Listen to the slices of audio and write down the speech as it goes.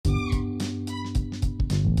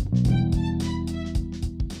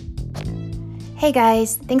Hey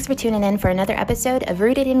guys, thanks for tuning in for another episode of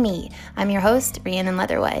Rooted in Me. I'm your host, Rhiannon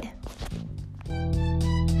Leatherwood.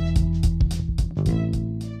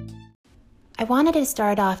 I wanted to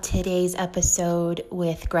start off today's episode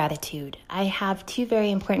with gratitude. I have two very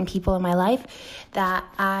important people in my life that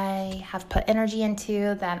I have put energy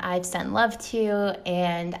into, that I've sent love to,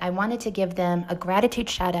 and I wanted to give them a gratitude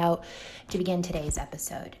shout out to begin today's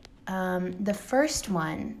episode. The first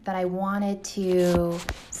one that I wanted to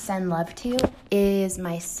send love to is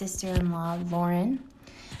my sister-in-law, Lauren.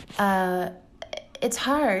 It's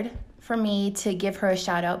hard for me to give her a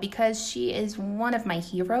shout out because she is one of my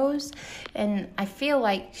heroes, and I feel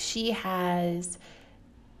like I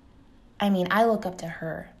look up to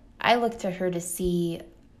her. I look to her to see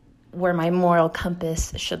where my moral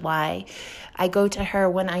compass should lie. I go to her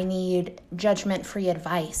when I need judgment-free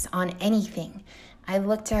advice on anything. I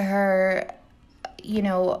look to her,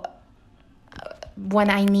 when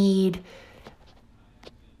I need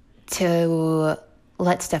to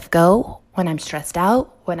let stuff go, when I'm stressed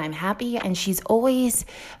out, when I'm happy, and she's always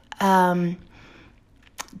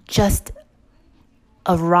just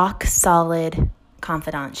a rock solid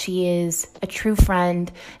confidant. She is a true friend,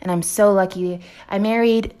 and I'm so lucky. I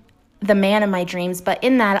married the man of my dreams, but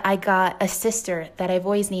in that I got a sister that I've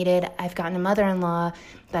always needed. I've gotten a mother-in-law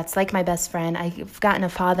that's like my best friend. I've gotten a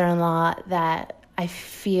father-in-law that I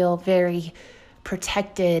feel very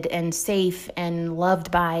protected and safe and loved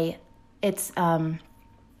by. It's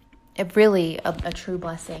really a true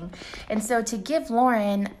blessing. And so to give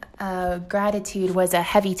Lauren gratitude was a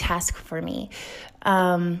heavy task for me.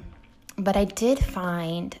 But I did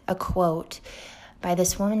find a quote by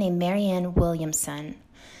this woman named Marianne Williamson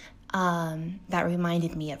that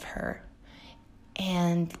reminded me of her.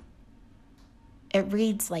 And it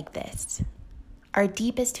reads like this: Our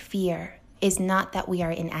deepest fear is not that we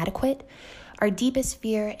are inadequate. Our deepest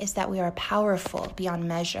fear is that we are powerful beyond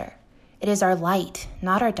measure. It is our light,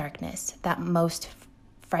 not our darkness, that most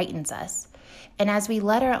frightens us. And as we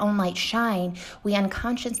let our own light shine, we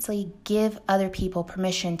unconsciously give other people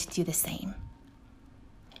permission to do the same.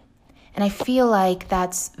 And I feel like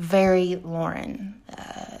that's very Lauren.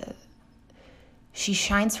 She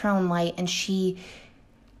shines her own light, and she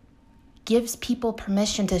gives people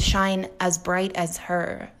permission to shine as bright as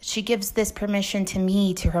her. She gives this permission to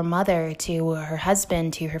me, to her mother, to her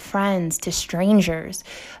husband, to her friends, to strangers.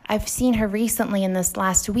 I've seen her recently in this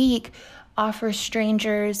last week offer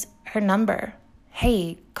strangers her number.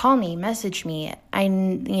 Hey, call me, message me.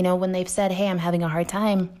 When they've said, hey, I'm having a hard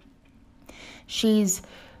time, she's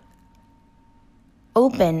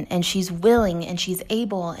open and she's willing and she's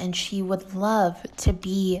able, and she would love to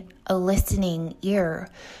be a listening ear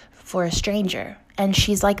for a stranger. And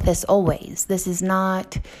she's like this always. This is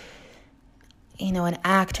not, an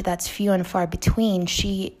act that's few and far between.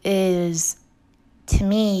 She is, to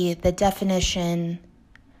me, the definition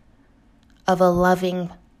of a loving,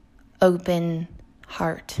 open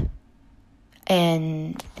heart.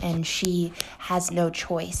 And she has no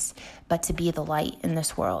choice but to be the light in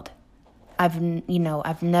this world. I've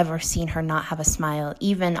never seen her not have a smile,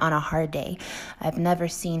 even on a hard day. I've never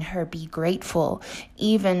seen her be grateful,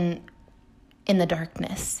 even in the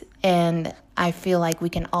darkness. And I feel like we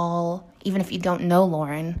can all, even if you don't know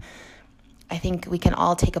Lauren, I think we can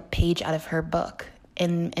all take a page out of her book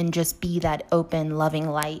and just be that open, loving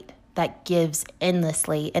light that gives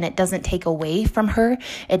endlessly. And it doesn't take away from her.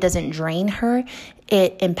 It doesn't drain her.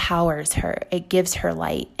 It empowers her. It gives her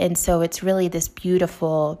light. And so it's really this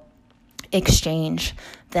beautiful exchange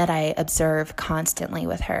that I observe constantly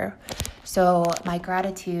with her. So my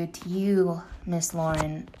gratitude to you, Miss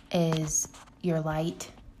Lauren, is your light.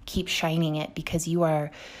 Keep shining it, because you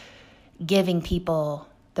are giving people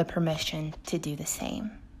the permission to do the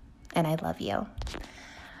same. And I love you.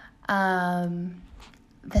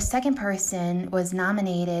 The second person was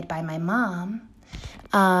nominated by my mom,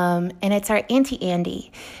 and it's our Auntie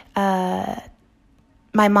Andy.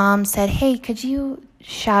 My mom said, hey, could you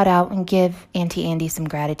shout out and give Auntie Andy some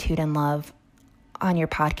gratitude and love on your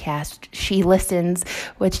podcast? She listens,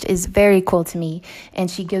 which is very cool to me, and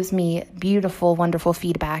she gives me beautiful, wonderful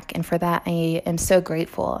feedback, and for that I am so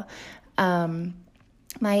grateful. My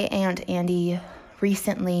Aunt Andy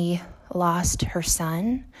recently lost her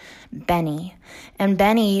son, Benny, and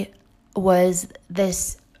Benny was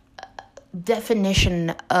this definition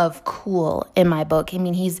of cool in my book. I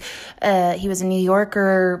mean, he was a New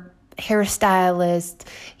Yorker hairstylist.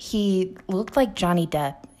 He looked like Johnny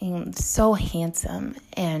Depp. He was so handsome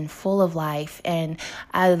and full of life. And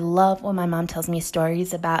I love when my mom tells me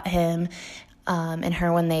stories about him and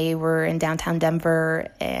her when they were in downtown Denver.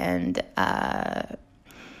 And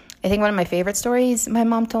I think one of my favorite stories my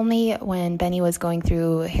mom told me when Benny was going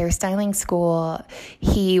through hairstyling school,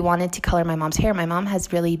 he wanted to color my mom's hair. My mom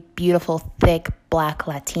has really beautiful, thick, black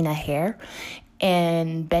Latina hair,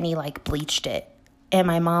 and Benny like bleached it. And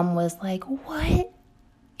my mom was like, "What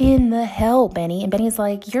in the hell, Benny?" And Benny's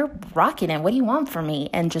like, "You're rocking it. What do you want from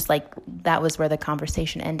me?" And just like, that was where the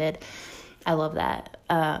conversation ended. I love that.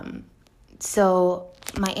 So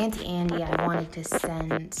my Auntie Andy, I wanted to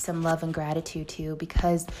send some love and gratitude to,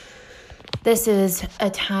 because this is a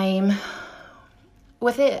time,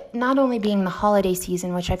 with it not only being the holiday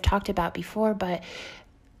season, which I've talked about before, but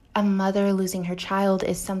a mother losing her child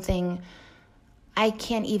is something I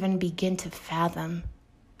can't even begin to fathom.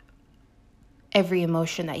 Every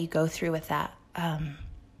emotion that you go through with that. And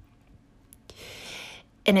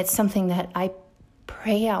it's something that I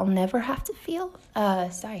pray I'll never have to feel.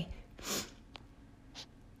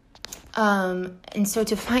 And so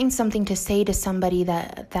to find something to say to somebody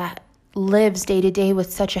that lives day to day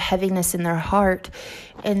with such a heaviness in their heart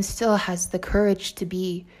and still has the courage to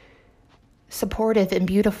be supportive and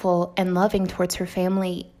beautiful and loving towards her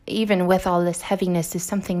family, even with all this heaviness, is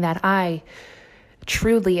something that I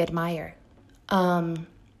truly admire.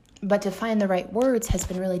 But to find the right words has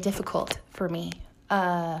been really difficult for me.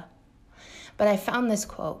 But I found this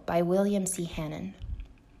quote by William C. Hannon.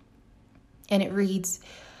 And it reads,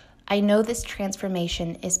 "I know this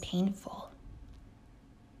transformation is painful.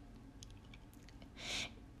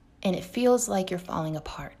 And it feels like you're falling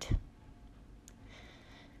apart.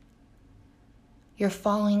 You're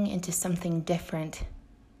falling into something different.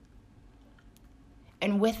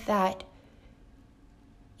 And with that,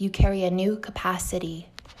 you carry a new capacity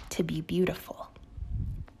to be beautiful."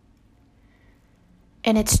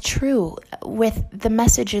 And it's true with the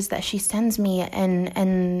messages that she sends me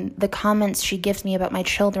and the comments she gives me about my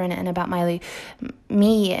children and about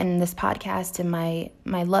me and this podcast, and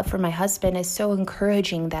my love for my husband is so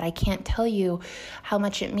encouraging that I can't tell you how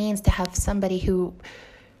much it means to have somebody who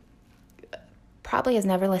probably has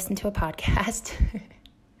never listened to a podcast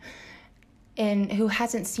and who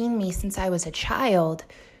hasn't seen me since I was a child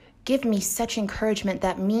give me such encouragement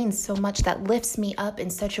that means so much, that lifts me up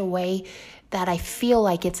in such a way that I feel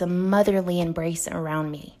like it's a motherly embrace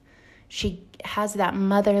around me. She has that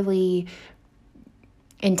motherly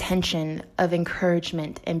intention of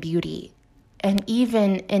encouragement and beauty. And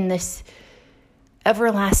even in this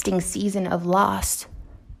everlasting season of loss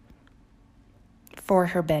for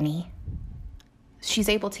her Benny, she's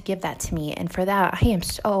able to give that to me. And for that, I am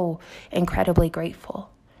so incredibly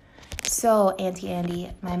grateful. So, Auntie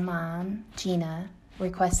Andy, my mom, Gina,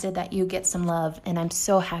 requested that you get some love, and I'm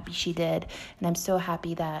so happy she did, and I'm so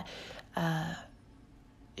happy that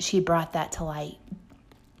she brought that to light.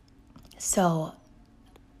 So,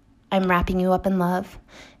 I'm wrapping you up in love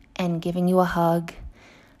and giving you a hug,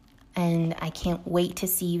 and I can't wait to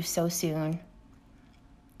see you so soon.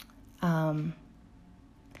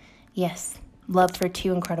 Yes, love for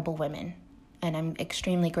two incredible women, and I'm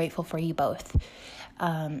extremely grateful for you both.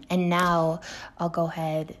 And now I'll go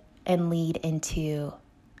ahead and lead into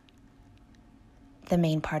the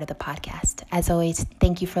main part of the podcast. As always,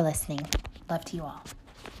 thank you for listening. Love to you all.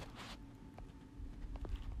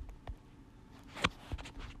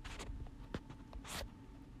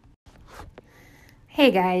 Hey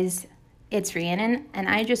guys, it's Rhiannon, and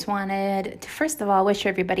I just wanted to first of all wish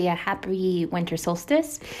everybody a happy winter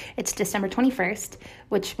solstice. It's December 21st,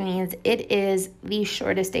 which means it is the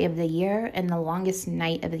shortest day of the year and the longest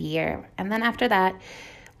night of the year. And then after that,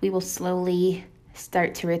 we will slowly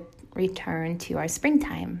start to return to our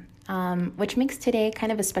springtime, which makes today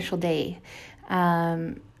kind of a special day.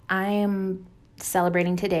 I'm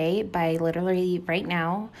celebrating today by literally right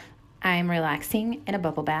now, I'm relaxing in a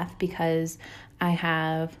bubble bath because I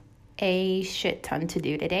have a shit ton to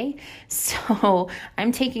do today. So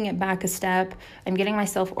I'm taking it back a step. I'm getting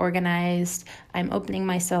myself organized. I'm opening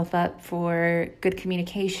myself up for good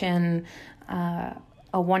communication,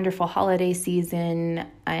 a wonderful holiday season.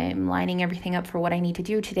 I'm lining everything up for what I need to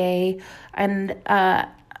do today. And I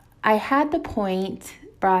had the point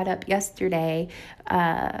brought up yesterday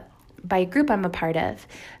by a group I'm a part of.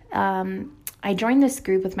 I joined this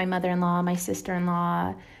group with my mother-in-law, my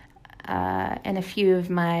sister-in-law, and a few of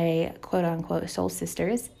my quote-unquote soul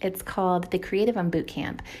sisters. It's called The Creative on Boot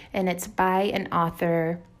Camp, and it's by an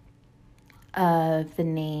author of the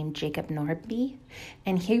name Jacob Norby,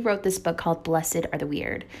 and he wrote this book called Blessed Are the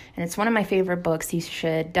Weird, and it's one of my favorite books. You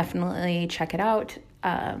should definitely check it out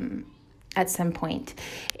at some point.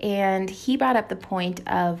 And he brought up the point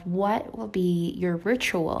of what will be your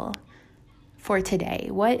ritual for today.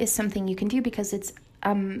 What is something you can do, because it's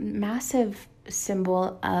a massive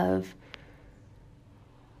symbol of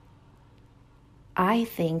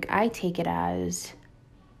I take it as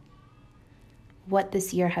what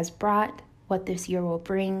this year has brought, what this year will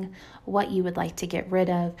bring, what you would like to get rid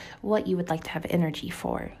of, what you would like to have energy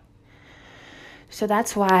for. So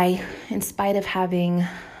that's why, in spite of having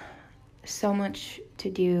so much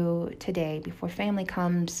to do today, before family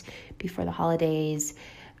comes, before the holidays,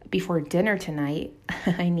 before dinner tonight,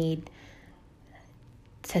 I need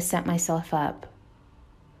to set myself up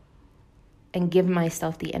and give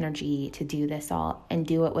myself the energy to do this all and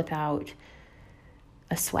do it without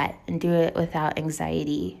a sweat and do it without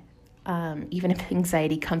anxiety. Even if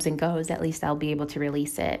anxiety comes and goes, at least I'll be able to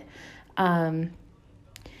release it.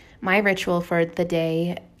 My ritual for the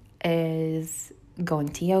day is going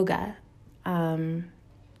to yoga.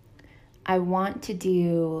 I want to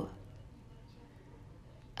do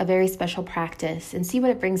a very special practice and see what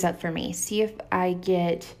it brings up for me. See if I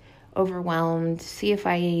get overwhelmed, see if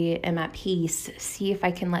I am at peace, see if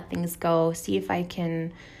I can let things go, see if I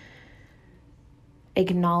can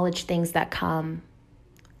acknowledge things that come.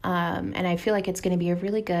 And I feel like it's going to be a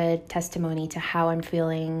really good testimony to how I'm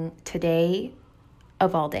feeling today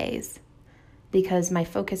of all days, because my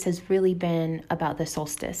focus has really been about the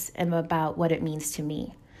solstice and about what it means to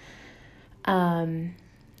me.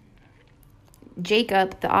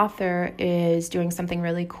 Jacob, the author, is doing something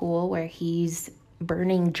really cool where he's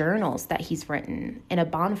burning journals that he's written in a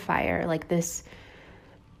bonfire, like this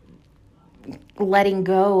letting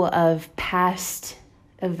go of past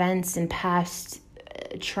events and past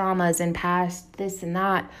traumas and past this and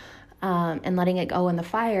that, and letting it go in the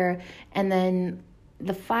fire. And then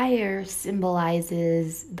the fire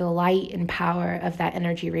symbolizes the light and power of that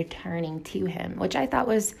energy returning to him, which I thought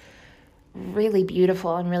was really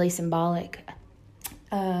beautiful and really symbolic.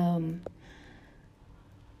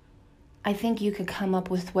 I think you could come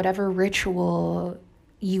up with whatever ritual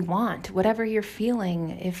you want, whatever you're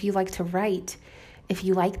feeling. If you like to write, if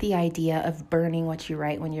you like the idea of burning what you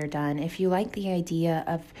write when you're done, if you like the idea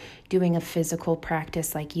of doing a physical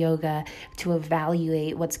practice like yoga to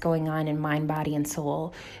evaluate what's going on in mind, body, and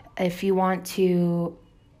soul, if you want to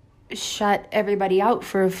shut everybody out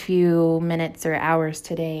for a few minutes or hours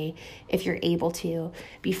today, if you're able to,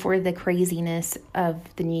 before the craziness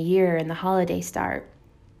of the new year and the holiday start,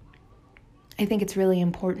 I think it's really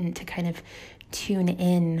important to kind of tune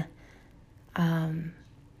in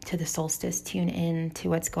to the solstice, tune in to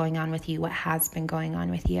what's going on with you, what has been going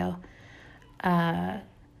on with you. Like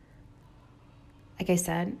I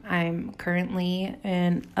said, I'm currently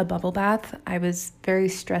in a bubble bath. I was very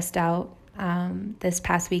stressed out this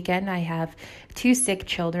past weekend. I have 2 sick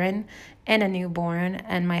children and a newborn,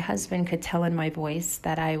 and my husband could tell in my voice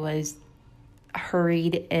that I was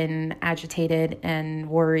hurried and agitated and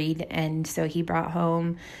worried, and so he brought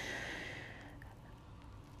home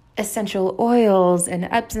essential oils and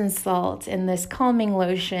Epsom salt and this calming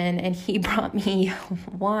lotion, and he brought me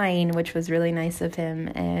wine, which was really nice of him.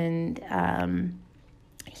 And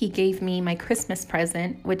he gave me my Christmas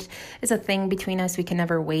present, which is a thing between us. We can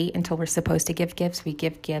never wait until we're supposed to give gifts. We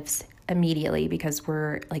give gifts immediately because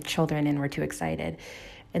we're like children and we're too excited.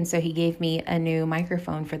 And so he gave me a new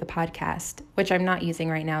microphone for the podcast, which I'm not using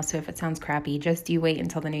right now. So if it sounds crappy, just you wait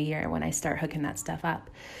until the new year when I start hooking that stuff up.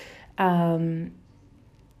 And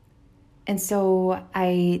so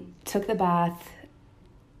I took the bath.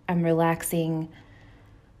 I'm relaxing.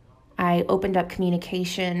 I opened up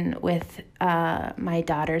communication with my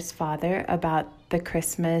daughter's father about the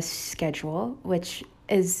Christmas schedule, which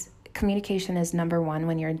is communication is number one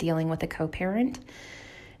when you're dealing with a co-parent.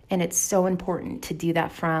 And it's so important to do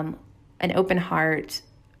that from an open heart,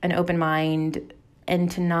 an open mind,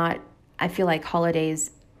 and to not, I feel like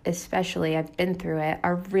holidays, especially, I've been through it,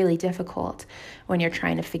 are really difficult when you're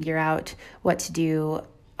trying to figure out what to do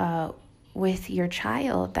with your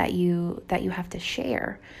child that you have to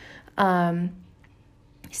share. So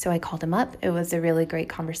I called him up. It was a really great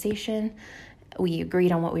conversation. We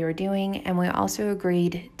agreed on what we were doing, and we also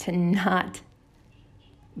agreed to not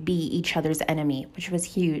be each other's enemy, which was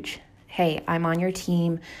huge. Hey, I'm on your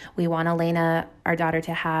team. We want Elena, our daughter,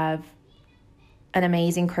 to have an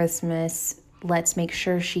amazing Christmas. Let's make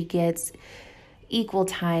sure she gets equal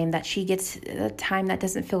time, that she gets a time that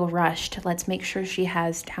doesn't feel rushed. Let's make sure she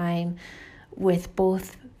has time with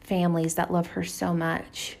both families that love her so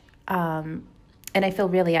much. And I feel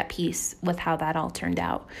really at peace with how that all turned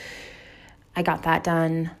out. I got that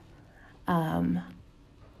done.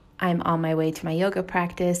 I'm on my way to my yoga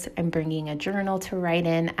practice. I'm bringing a journal to write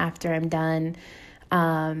in after I'm done.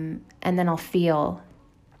 And then I'll feel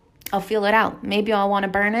it out. Maybe I'll want to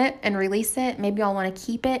burn it and release it. Maybe I'll want to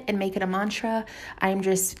keep it and make it a mantra. I'm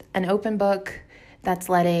just an open book That's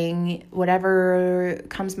letting whatever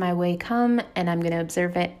comes my way come, and I'm going to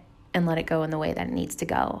observe it and let it go in the way that it needs to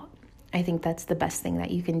go. I think that's the best thing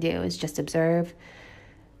that you can do, is just observe,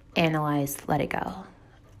 analyze, let it go.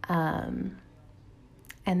 And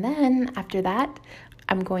then after that,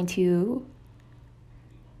 I'm going to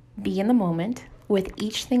be in the moment with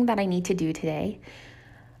each thing that I need to do today,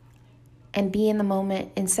 and be in the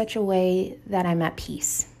moment in such a way that I'm at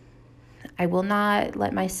peace. I will not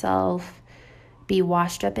let myself be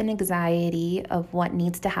washed up in anxiety of what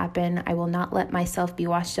needs to happen. I will not let myself be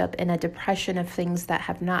washed up in a depression of things that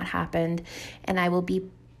have not happened. And I will be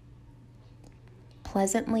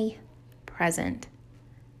pleasantly present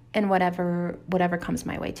in whatever comes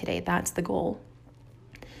my way today. That's the goal.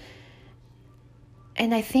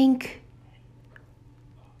 And I think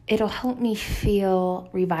it'll help me feel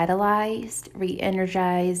revitalized,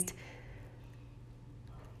 re-energized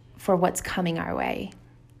for what's coming our way.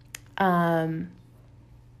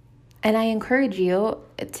 And I encourage you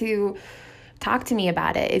to talk to me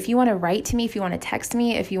about it. If you want to write to me, if you want to text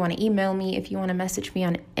me, if you want to email me, if you want to message me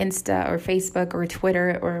on Insta or Facebook or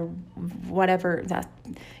Twitter or whatever,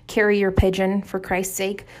 carrier pigeon, for Christ's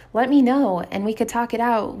sake, let me know and we could talk it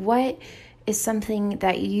out. What is something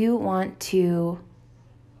that you want to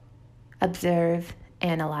observe,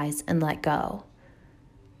 analyze, and let go?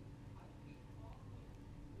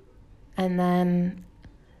 And then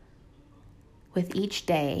with each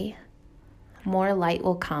day, more light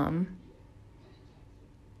will come,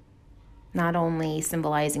 not only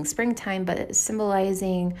symbolizing springtime, but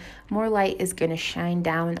symbolizing more light is going to shine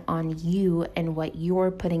down on you and what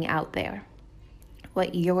you're putting out there,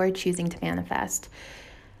 what you're choosing to manifest.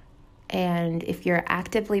 And if you're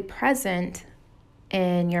actively present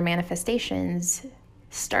in your manifestations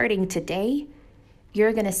starting today,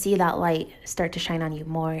 you're going to see that light start to shine on you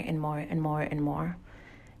more and more and more and more.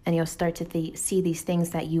 And you'll start to see these things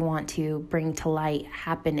that you want to bring to light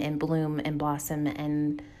happen and bloom and blossom.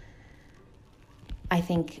 And I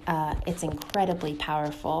think it's incredibly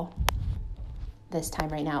powerful this time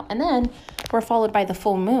right now. And then we're followed by the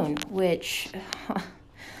full moon, which,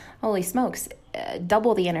 holy smokes,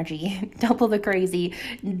 double the energy, double the crazy,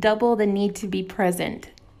 double the need to be present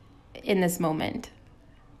in this moment.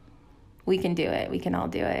 We can do it. We can all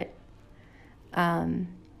do it.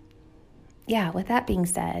 Yeah, with that being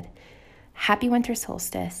said, happy winter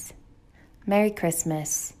solstice, Merry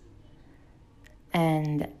Christmas,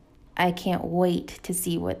 and I can't wait to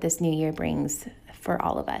see what this new year brings for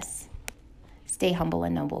all of us. Stay humble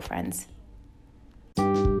and noble, friends.